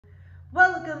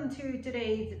Welcome to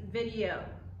today's video.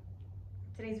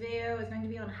 Today's video is going to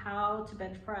be on how to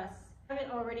bench press. If you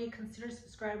haven't already, consider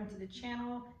subscribing to the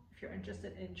channel. If you're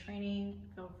interested in training,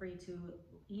 feel free to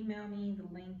email me.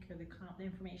 The link or the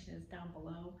information is down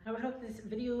below. I would hope this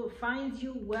video finds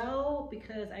you well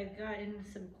because I've gotten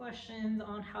some questions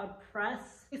on how to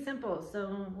press. It's simple.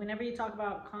 So whenever you talk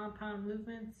about compound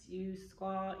movements, you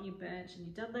squat, you bench, and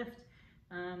you deadlift.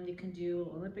 You can do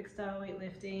Olympic style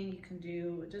weightlifting. You can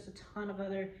do just a ton of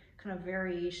other kind of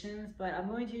variations, but I'm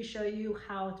going to show you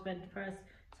how to bench press,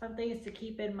 some things to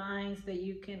keep in mind so that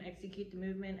you can execute the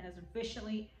movement as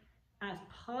efficiently as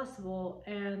possible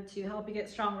and to help you get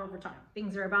stronger over time.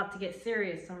 Things are about to get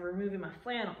serious, so I'm removing my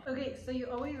flannel. Okay, so you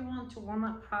always want to warm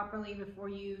up properly before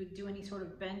you do any sort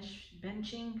of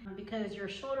benching because your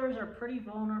shoulders are pretty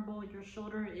vulnerable. Your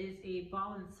shoulder is a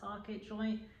ball and socket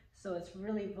joint, so it's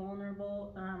really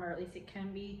vulnerable, or at least it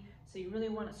can be. So you really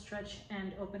want to stretch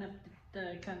and open up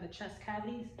the kind of the chest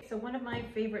cavities. So one of my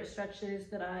favorite stretches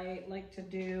that I like to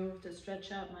do to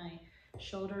stretch out my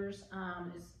shoulders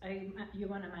is you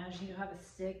want to imagine you have a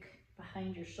stick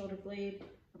behind your shoulder blade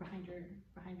or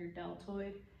behind your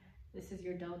deltoid. This is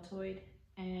your deltoid,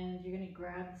 and you're going to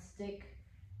grab the stick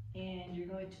and you're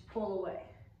going to pull away.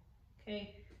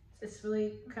 Okay, this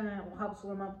really kind of helps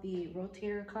warm up the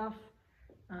rotator cuff.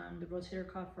 The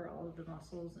rotator cuff are all of the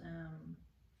muscles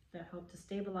that help to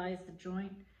stabilize the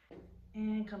joint.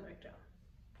 And come back down.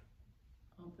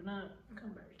 Open up, come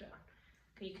back down.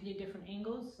 Okay, you can do different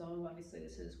angles. So obviously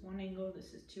this is one angle,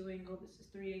 this is two angle, this is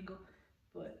three angle,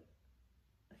 but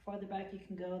the farther back you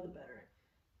can go, the better.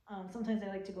 Sometimes I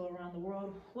like to go around the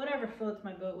world, whatever floats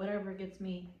my boat, whatever gets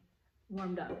me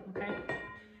warmed up, okay?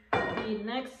 The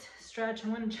next stretch,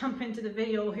 I'm gonna jump into the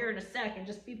video here in a second,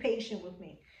 just be patient with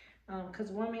me.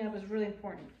 Because warming up is really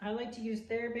important. I like to use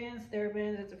TheraBands.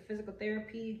 TheraBands is a physical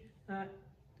therapy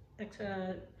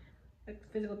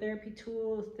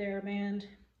tool. TheraBand.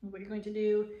 What you're going to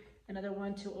do, another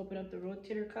one to open up the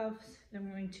rotator cuffs. Then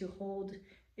we're going to hold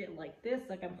it like this,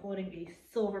 like I'm holding a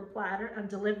silver platter. I'm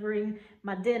delivering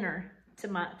my dinner to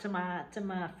my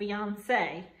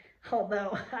fiance,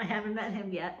 although I haven't met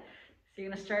him yet. So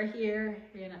you're gonna start here.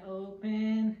 You're gonna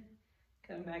open,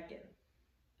 come back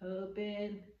in,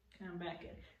 open. Come back in.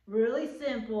 Really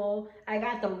simple. I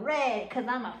got the red because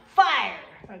I'm a fire.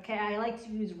 Okay, I like to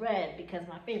use red because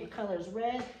my favorite color is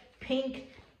red, pink,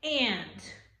 and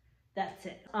that's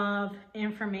it. Of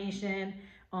information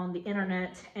on the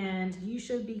internet, and you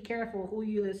should be careful who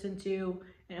you listen to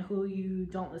and who you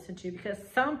don't listen to, because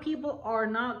some people are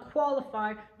not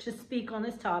qualified to speak on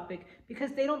this topic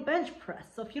because they don't bench press.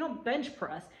 So if you don't bench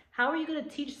press, how are you going to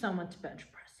teach someone to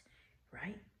bench press?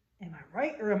 Right? Am I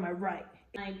right or am I right?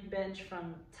 I bench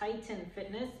from Titan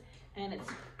Fitness, and it's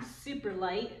super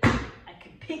light. I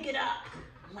can pick it up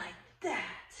like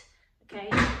that, okay?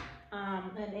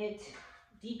 And it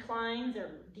declines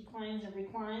or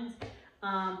reclines,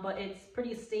 but it's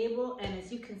pretty stable. And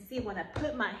as you can see, when I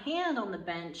put my hand on the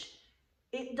bench,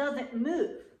 it doesn't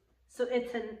move. So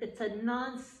it's a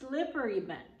non-slippery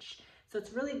bench. So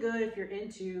it's really good if you're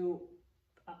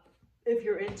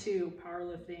into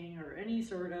powerlifting or any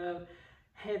sort of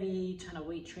heavy kind of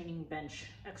weight training bench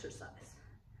exercise.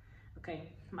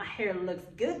 Okay, my hair looks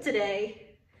good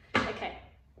today. Okay,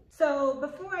 so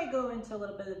before I go into a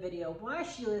little bit of the video, why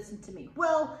should you listen to me?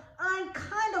 Well, I'm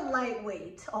kind of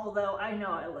lightweight, although I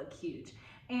know I look huge.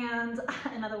 And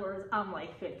in other words, I'm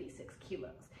like 56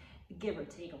 kilos, give or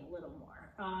take a little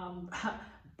more.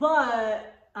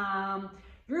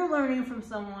 You're learning from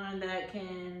someone that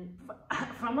can,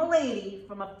 from a lady,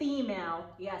 from a female,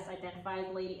 yes, identify as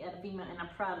a lady and a female, and I'm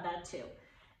proud of that too,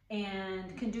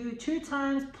 and can do 2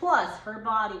 times plus her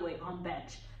body weight on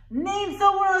bench. Name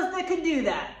someone else that can do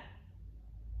that.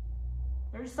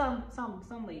 There's some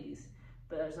ladies,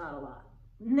 but there's not a lot.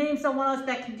 Name someone else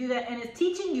that can do that and is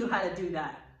teaching you how to do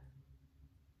that.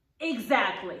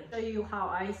 Exactly. I'll show you how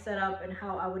I set up and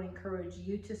how I would encourage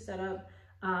you to set up.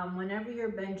 Whenever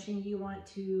you're benching, you want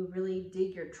to really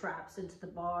dig your traps into the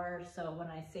bar. So when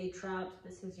I say traps,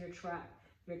 this is your trap.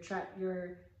 These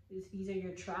are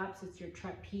your traps. It's your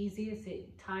trapezius.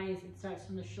 It starts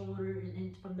from the shoulder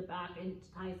and from the back and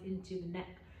ties into the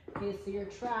neck. Okay, so your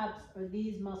traps are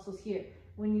these muscles here.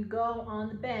 When you go on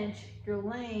the bench, you're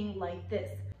laying like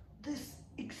this. This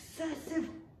excessive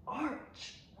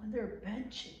arch when they're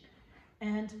benching.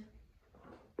 And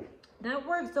that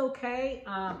works okay.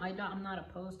 I'm not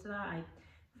opposed to that. I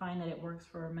find that it works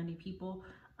for many people,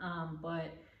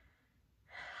 but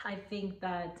I think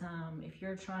that if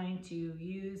you're trying to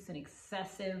use an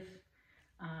excessive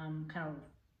kind of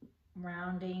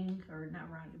rounding, or not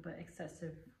rounding, but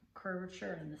excessive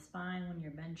curvature in the spine when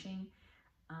you're benching,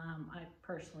 I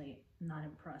personally am not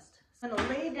impressed. So I'm gonna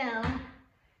lay down,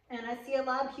 and I see a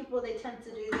lot of people, they tend to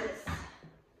do this.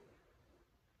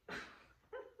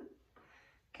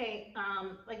 Okay,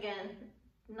 again,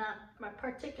 not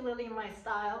particularly my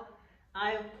style.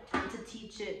 I tend to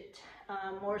teach it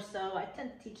more so. I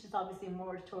tend to teach this obviously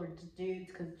more towards dudes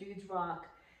because dudes rock.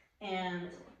 And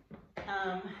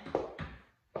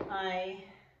I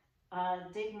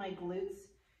dig my glutes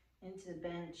into the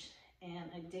bench,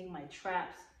 and I dig my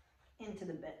traps into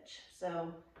the bench.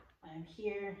 So I'm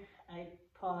here, I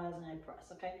pause and I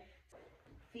press, okay?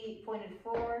 Feet pointed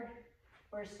forward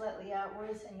or slightly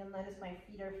outwards, and you'll notice my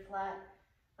feet are flat.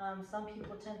 Some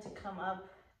people tend to come up.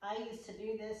 I used to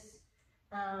do this,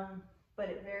 but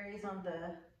it varies on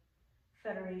the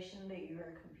federation that you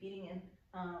are competing in.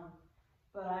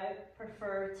 But I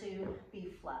prefer to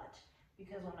be flat,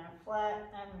 because when I'm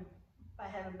flat, I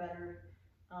have a better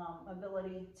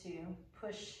ability to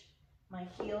push my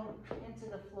heel into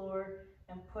the floor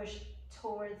and push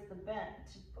towards the bench,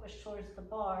 push towards the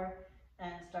bar,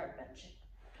 and start benching.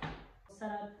 Set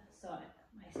up, so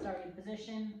my starting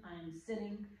position, I'm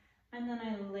sitting, and then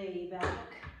I lay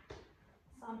back.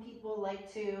 Some people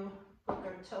like to put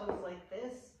their toes like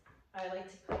this. I like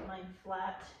to put mine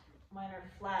flat. Mine are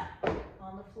flat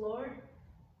on the floor.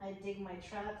 I dig my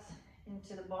traps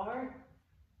into the bar,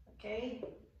 okay,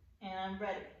 and I'm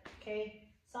ready, okay.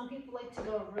 Some people like to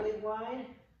go really wide.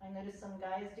 I notice some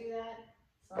guys do that.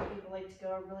 Some people like to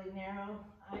go really narrow.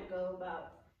 I go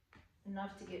about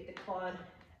enough to get the quad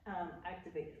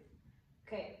activated.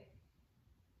 Okay,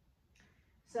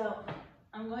 so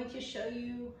I'm going to show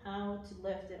you how to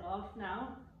lift it off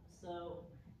now. So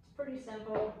it's pretty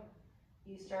simple.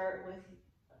 You start with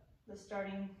the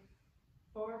starting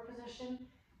forward position.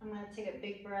 I'm going to take a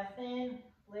big breath in,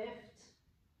 lift,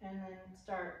 and then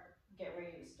get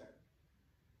ready to start.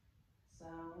 So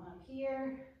I'm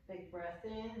here, big breath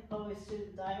in, always do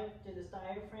this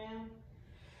diaphragm.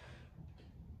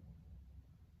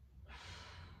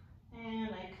 And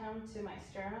I come to my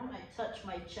sternum, I touch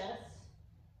my chest.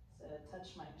 So I touch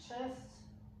my chest,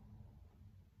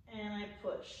 and I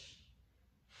push.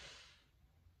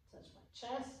 Touch my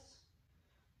chest,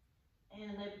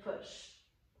 and I push.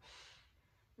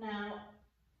 Now,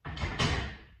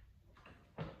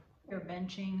 you're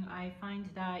benching, I find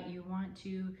that you want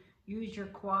to use your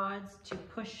quads to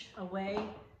push away.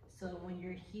 So when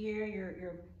you're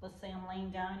here, let's say I'm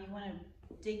laying down, you want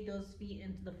to dig those feet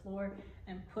into the floor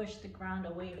and push the ground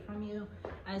away from you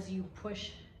as you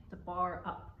push the bar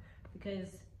up, because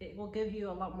it will give you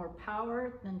a lot more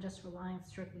power than just relying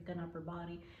strictly on upper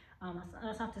body.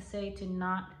 That's not to say to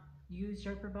not use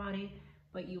your upper body,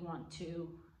 but you want to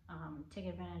take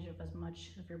advantage of as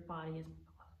much of your body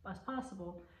as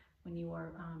possible when you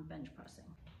are bench pressing.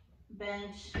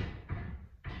 Bench,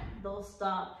 they'll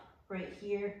stop right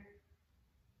here,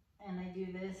 and I do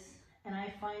this, and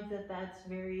I find that that's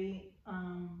very,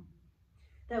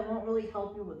 that won't really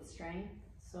help you with strength.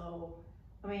 So,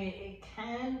 I mean, it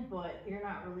can, but you're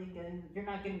not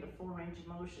getting the full range of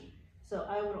motion. So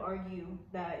I would argue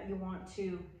that you want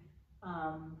to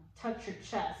touch your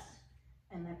chest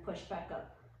and then push back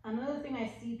up. Another thing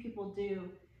I see people do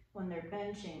when they're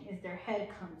benching is their head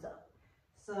comes up.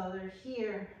 So they're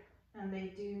here and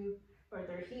they do, or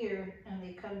they're here and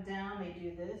they come down, they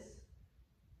do this,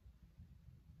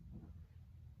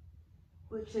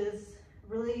 which is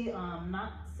really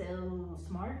not so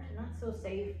smart, not so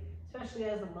safe, especially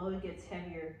as the load gets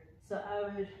heavier. So I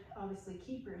would obviously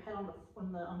keep your head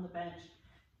on the bench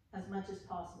as much as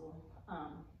possible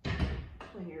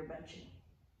when you're benching.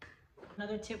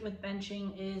 Another tip with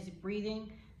benching is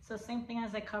breathing. So same thing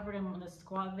as I covered in the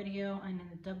squat video and in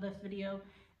the deadlift video.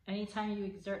 Anytime you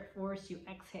exert force, you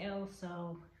exhale.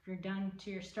 So if you're down to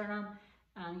your sternum,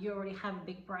 you already have a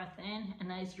big breath in,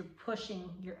 and as you're pushing,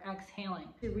 you're exhaling.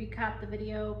 To recap the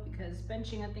video, because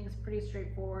benching I think is pretty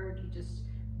straightforward. You just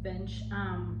bench.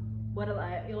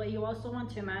 What you also want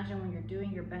to imagine when you're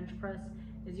doing your bench press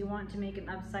is you want to make an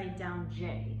upside down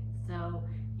J. So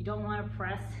you don't want to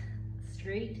press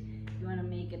straight, you want to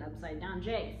make an upside down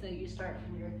J. So you start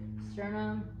from your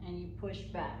sternum and you push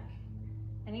back.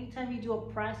 Anytime you do a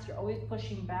press, you're always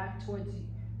pushing back towards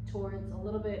a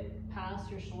little bit past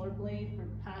your shoulder blade or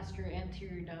past your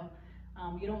anterior dome.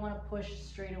 You don't want to push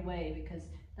straight away, because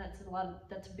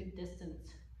that's a big distance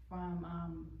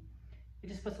from, it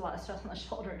just puts a lot of stress on the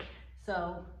shoulder.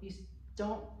 So you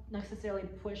don't necessarily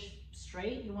push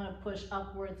straight, you want to push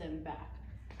upwards and back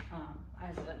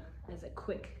as a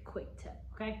quick tip,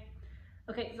 okay?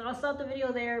 Okay, so I'll stop the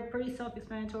video there. Pretty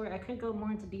self-explanatory. I could go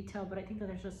more into detail, but I think that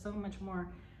there's just so much more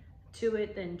to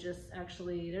it than just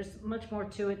actually, there's much more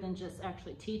to it than just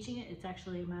actually teaching it. It's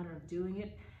actually a matter of doing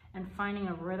it and finding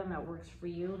a rhythm that works for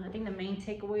you. And I think the main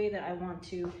takeaway that I want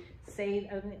to say,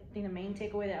 I think the main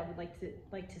takeaway that I would like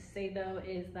to say though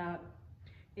is that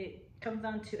it comes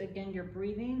down to, again, your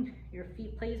breathing, your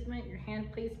feet placement, your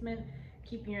hand placement,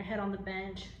 keeping your head on the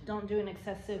bench. Don't do an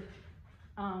excessive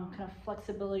kind of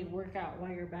flexibility workout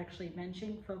while you're actually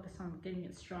benching. Focus on getting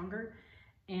it stronger,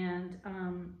 and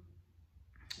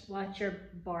watch your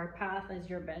bar path as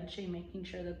you're benching, making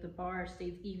sure that the bar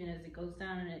stays even as it goes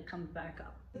down and it comes back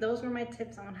up. Those were my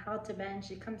tips on how to bench.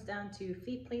 It comes down to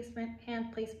feet placement,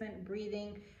 hand placement,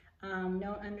 breathing,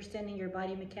 understanding your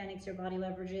body mechanics, your body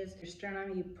leverages. Your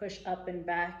sternum, you push up and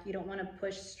back. You don't want to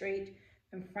push straight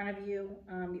in front of you.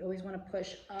 You always want to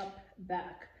push up,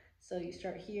 back. So you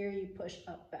start here, you push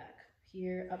up, back,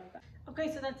 here, up, back.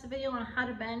 Okay, so that's the video on how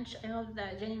to bench. I hope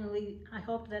that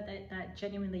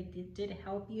genuinely, did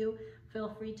help you. Feel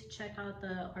free to check out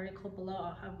the article below.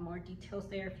 I'll have more details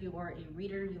there. If you are a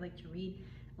reader, you like to read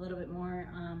a little bit more,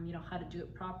 how to do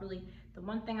it properly. The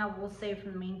one thing I will say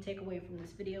from the main takeaway from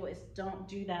this video is don't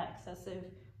do that excessive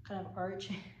kind of arch,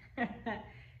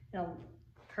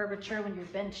 curvature when you're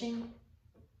benching.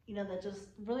 That just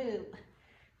really,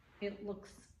 it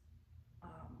looks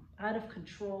out of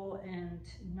control and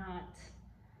not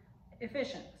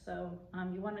efficient. So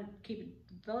you want to keep it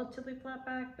relatively flat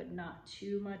back, but not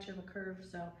too much of a curve.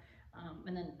 So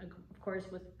and then of course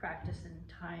with practice and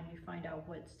time, you find out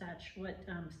what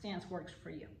stance works for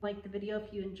you. Like the video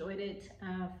if you enjoyed it.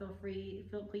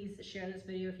 Please share this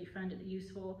video if you found it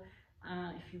useful.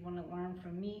 If you want to learn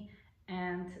from me,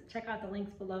 and check out the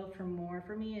links below for more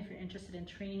from me. If you're interested in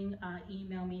training,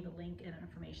 email me. The link and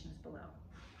information is below.